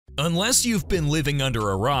Unless you've been living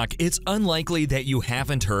under a rock, it's unlikely that you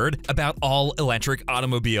haven't heard about all-electric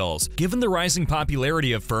automobiles, given the rising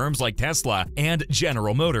popularity of firms like Tesla and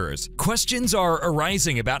General Motors. Questions are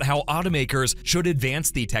arising about how automakers should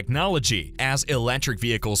advance the technology as electric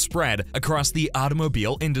vehicles spread across the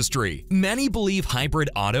automobile industry. Many believe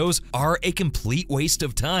hybrid autos are a complete waste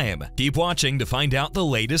of time. Keep watching to find out the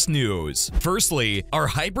latest news. Firstly, are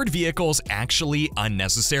hybrid vehicles actually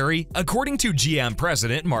unnecessary? According to GM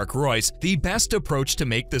President Mark Royce, the best approach to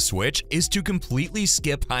make the switch is to completely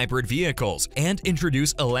skip hybrid vehicles and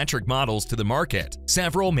introduce electric models to the market.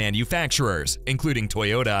 Several manufacturers, including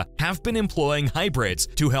Toyota, have been employing hybrids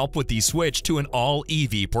to help with the switch to an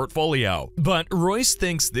all-EV portfolio. But Royce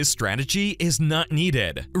thinks this strategy is not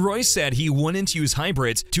needed. Royce said he wouldn't use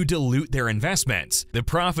hybrids to dilute their investments. The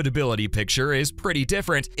profitability picture is pretty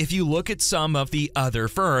different if you look at some of the other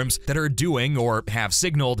firms that are doing or have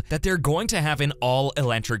signaled that they're going to have an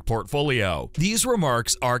all-electric portfolio. These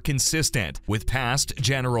remarks are consistent with past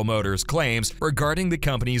General Motors claims regarding the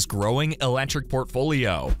company's growing electric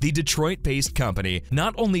portfolio. The Detroit-based company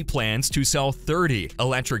not only plans to sell 30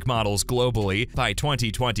 electric models globally by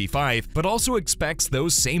 2025, but also expects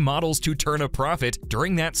those same models to turn a profit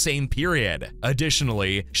during that same period.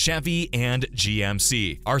 Additionally, Chevy and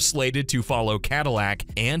GMC are slated to follow Cadillac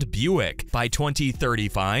and Buick by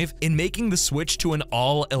 2035 in making the switch to an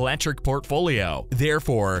all-electric portfolio.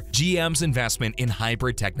 Therefore, GM's investment in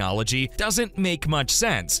hybrid technology doesn't make much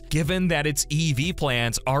sense, given that its EV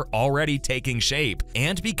plans are already taking shape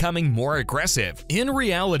and becoming more aggressive. In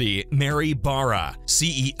reality, Mary Barra,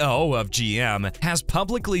 CEO of GM, has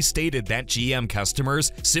publicly stated that GM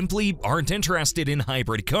customers simply aren't interested in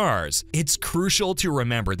hybrid cars. It's crucial to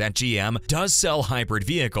remember that GM does sell hybrid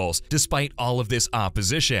vehicles despite all of this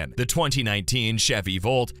opposition. The 2019 Chevy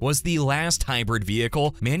Volt was the last hybrid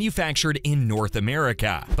vehicle manufactured in North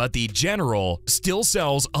America, but the General still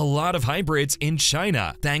sells a lot of hybrids in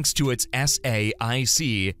China thanks to its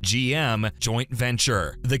SAIC GM joint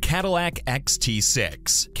venture. The Cadillac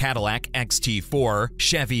XT6, Cadillac XT4,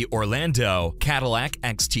 Chevy Orlando, Cadillac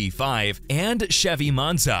XT5, and Chevy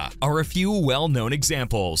Monza are a few well-known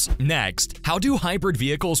examples. Next, how do hybrid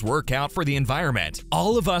vehicles work out for the environment?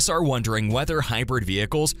 All of us are wondering whether hybrid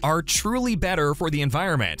vehicles are truly better for the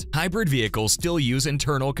environment. Hybrid vehicles still use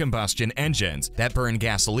internal combustion engines that burn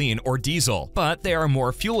gasoline or diesel, but they are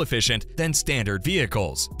more fuel efficient than standard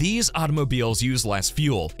vehicles. These automobiles use less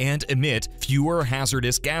fuel and emit fewer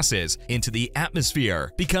hazardous gases into the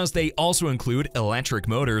atmosphere because they also include electric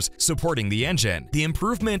motors supporting the engine. The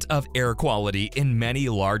improvement of air quality in many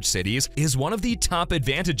large cities is one of the top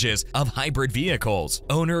advantages of hybrid vehicles.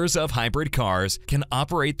 Owners of hybrid cars can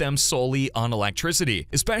operate them solely on electricity,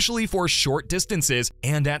 especially for short distances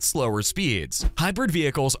and at slower speeds. Hybrid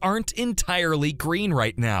vehicles aren't entirely green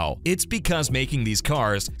right now. It's because making these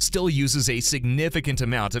cars still uses a significant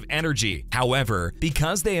amount of energy. However,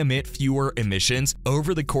 because they emit fewer emissions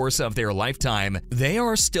over the course of their lifetime, they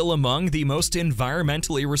are still among the most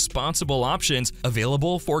environmentally responsible options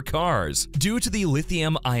available for cars. Due to the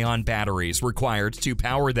lithium-ion batteries required to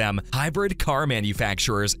power them, hybrid car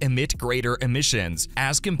manufacturers emit greater emissions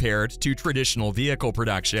as compared to traditional vehicle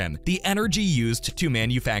production. The energy used to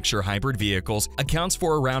manufacture hybrid vehicles accounts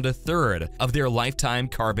for around a third of their lifetime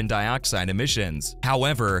carbon dioxide emissions.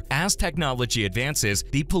 However, as technology advances,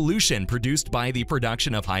 the pollution produced by the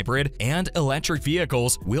production of hybrid and electric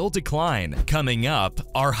vehicles will decline. Coming up,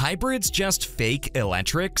 are hybrids just fake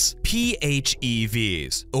electrics?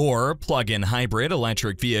 PHEVs, or plug-in hybrid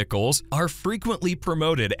electric vehicles, are frequently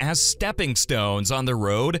promoted as stepping stones on the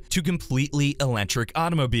road to completely electric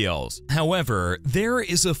automobiles. However, there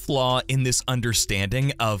is a flaw in this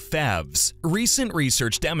understanding of PHEVs. Recent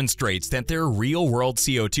research demonstrates that their real-world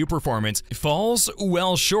CO2 performance falls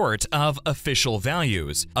well short of official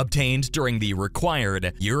values obtained during the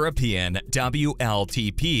required European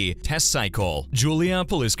WLTP test cycle. Julia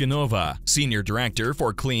Poliskanova, Senior Director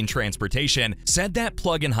for Clean Transportation, said that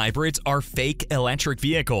plug-in hybrids are fake electric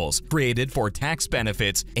vehicles created for tax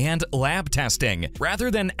benefits and lab testing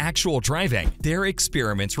rather than actual driving. Their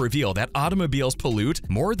experiments reveal that automobiles pollute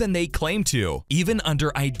more than they claim to, even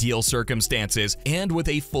under ideal circumstances and with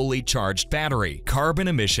a fully charged battery. Carbon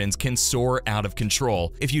emissions can soar out of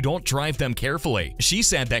control if you don't drive them carefully. She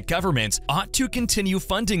said that governments ought to continue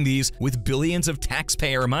funding these with billions of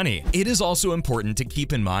taxpayer money. It is also important to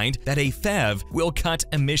keep in mind that a PHEV will cut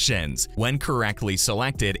emissions when correctly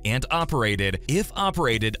selected and operated if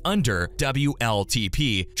operated under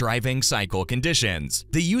WLTP driving cycle conditions.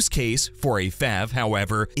 The use case for a PHEV,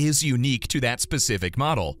 however, is unique to that specific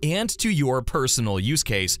model and to your personal use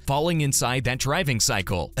case falling inside that driving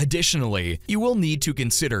cycle. Additionally, you will will need to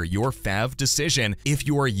consider your FEV decision if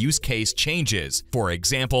your use case changes. For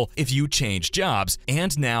example, if you change jobs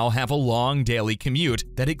and now have a long daily commute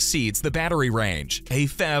that exceeds the battery range. A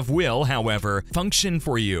FEV will, however, function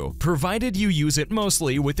for you, provided you use it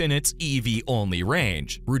mostly within its EV-only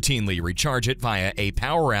range. Routinely recharge it via a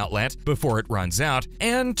power outlet before it runs out,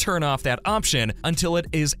 and turn off that option until it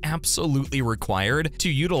is absolutely required to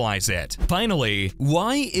utilize it. Finally,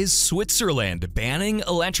 why is Switzerland banning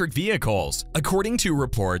electric vehicles? According to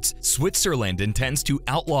reports, Switzerland intends to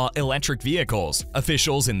outlaw electric vehicles.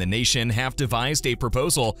 Officials in the nation have devised a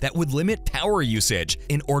proposal that would limit power usage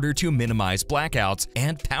in order to minimize blackouts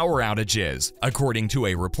and power outages, according to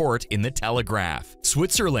a report in The Telegraph.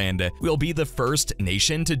 Switzerland will be the first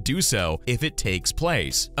nation to do so if it takes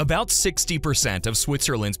place. About 60% of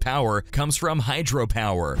Switzerland's power comes from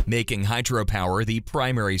hydropower, making hydropower the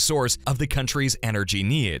primary source of the country's energy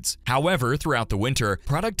needs. However, throughout the winter,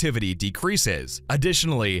 productivity decreases.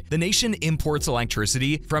 Additionally, the nation imports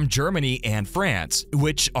electricity from Germany and France,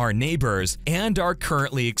 which are neighbors and are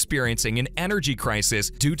currently experiencing an energy crisis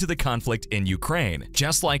due to the conflict in Ukraine,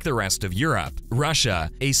 just like the rest of Europe. Russia,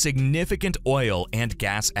 a significant oil and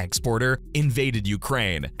gas exporter, invaded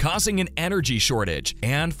Ukraine, causing an energy shortage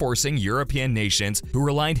and forcing European nations who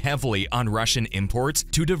relied heavily on Russian imports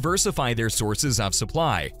to diversify their sources of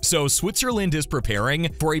supply. So Switzerland is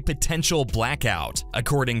preparing for a potential blackout.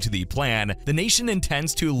 According to the plan, the nation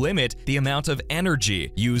intends to limit the amount of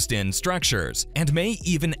energy used in structures and may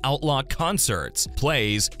even outlaw concerts,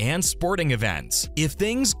 plays, and sporting events. If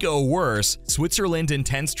things go worse, Switzerland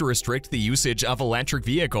intends to restrict the usage of electric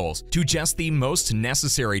vehicles to just the most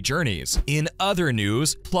necessary journeys. In other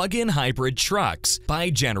news, plug-in hybrid trucks by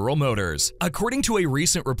General Motors. According to a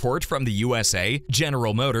recent report from the USA,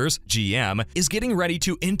 General Motors, GM, is getting ready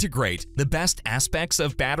to integrate the best aspects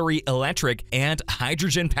of battery electric and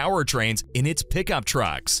hydrogen powertrains in its pickup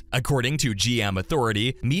trucks. According to GM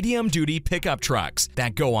Authority, medium-duty pickup trucks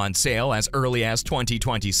that go on sale as early as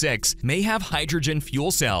 2026 may have hydrogen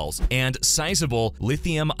fuel cells and sizable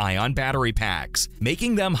lithium-ion battery packs,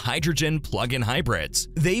 making them hydrogen plug-in hybrids.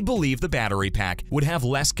 They believe the battery pack would have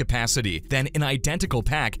less capacity than an identical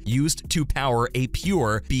pack used to power a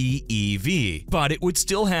pure BEV, but it would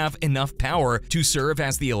still have enough power to serve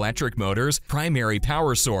as the electric motor's primary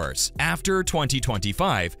power source. After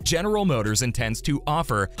 2025, General Motors intends to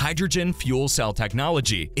offer hydrogen fuel cell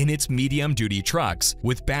technology in its medium-duty trucks,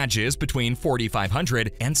 with badges between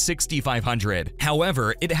 4,500 and 6,500.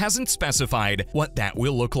 However, it hasn't specified what that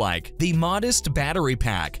will look like. The modest battery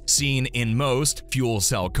pack seen in most fuel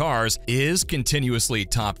cell cars is continuously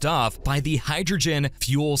topped off by the hydrogen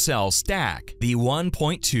fuel cell stack. The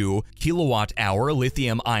 1.2 kilowatt-hour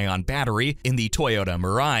lithium-ion battery in the Toyota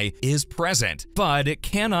Mirai is present, but it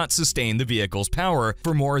cannot sustain the vehicle's power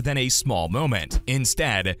for more than a small moment.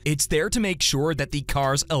 Instead, it's there to make sure that the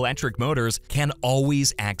car's electric motors can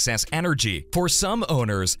always access energy. For some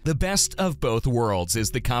owners, the best of both worlds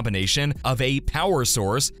is the combination of a power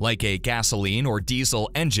source, like a gasoline or diesel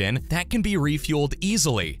engine, that can be refueled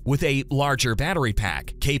easily, with a larger battery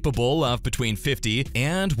pack, capable of between 50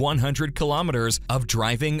 and 100 kilometers of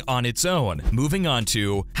driving on its own. Moving on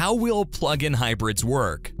to, how will plug-in hybrids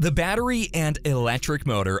work? The battery and electric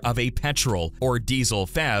motor of a petrol or diesel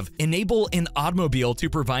PHEV enable an automobile to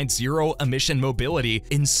provide zero-emission mobility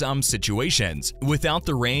in some situations, without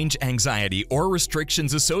the range anxiety or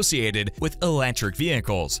restrictions associated with electric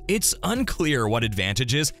vehicles. It's unclear what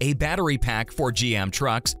advantages a battery pack for GM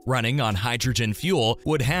trucks running on hydrogen fuel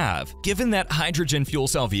would have, given that hydrogen fuel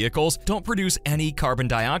cell vehicles don't produce any carbon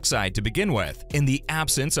dioxide to begin with. In the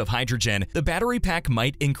absence of hydrogen, the battery pack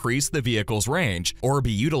might increase the vehicle's range or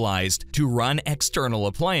be utilized to run external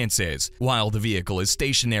appliances while the vehicle is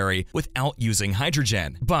stationary without using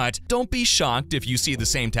hydrogen. But don't be shocked if you see the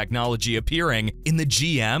same technology appearing in the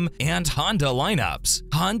GM and Honda lineups.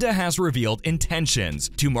 Honda has revealed intentions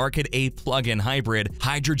to market a plug-in hybrid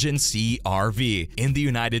hydrogen CR-V in the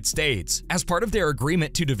United States as part of their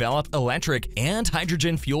agreement to develop electric and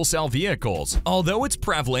hydrogen fuel cell vehicles. Although it's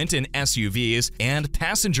prevalent in SUVs and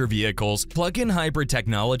passenger vehicles, plug-in hybrid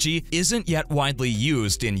technology isn't yet widely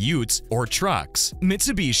used in utes or trucks.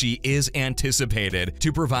 Mitsubishi is anticipated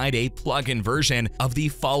to provide a plug-in version of the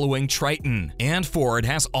following Triton, and Ford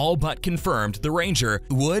has all but confirmed the Ranger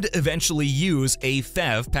would eventually use a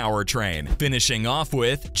PHEV powertrain. Finishing off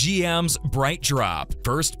with GM's BrightDrop,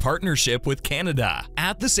 first partnership with Canada.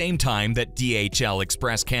 At the same time that that DHL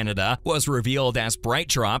Express Canada was revealed as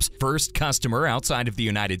BrightDrop's first customer outside of the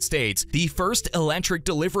United States, the first electric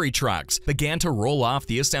delivery trucks began to roll off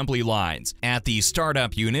the assembly lines at the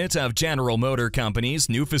startup unit of General Motor Company's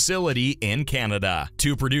new facility in Canada.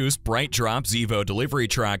 To produce BrightDrop Zevo delivery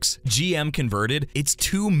trucks, GM converted its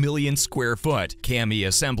 2 million square foot CAMI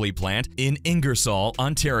assembly plant in Ingersoll,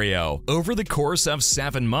 Ontario, over the course of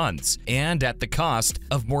 7 months and at the cost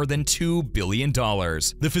of more than $2 billion.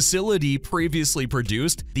 The facility previously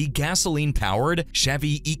produced the gasoline-powered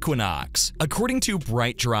Chevy Equinox. According to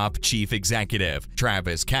BrightDrop Chief Executive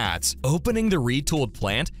Travis Katz, opening the retooled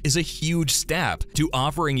plant is a huge step to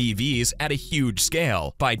offering EVs at a huge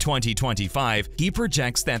scale. By 2025, he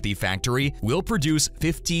projects that the factory will produce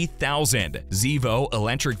 50,000 Zevo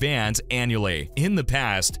electric vans annually. In the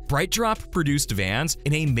past, BrightDrop produced vans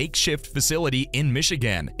in a makeshift facility in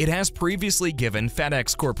Michigan. It has previously given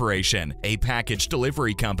FedEx Corporation, a package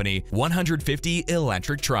delivery company, 150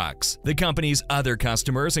 electric trucks. The company's other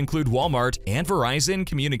customers include Walmart and Verizon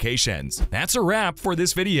Communications. That's a wrap for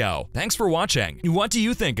this video. Thanks for watching. What do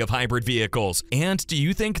you think of hybrid vehicles? And do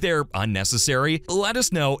you think they're unnecessary? Let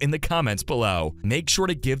us know in the comments below. Make sure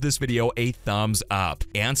to give this video a thumbs up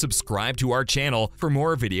and subscribe to our channel for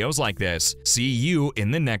more videos like this. See you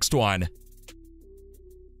in the next one.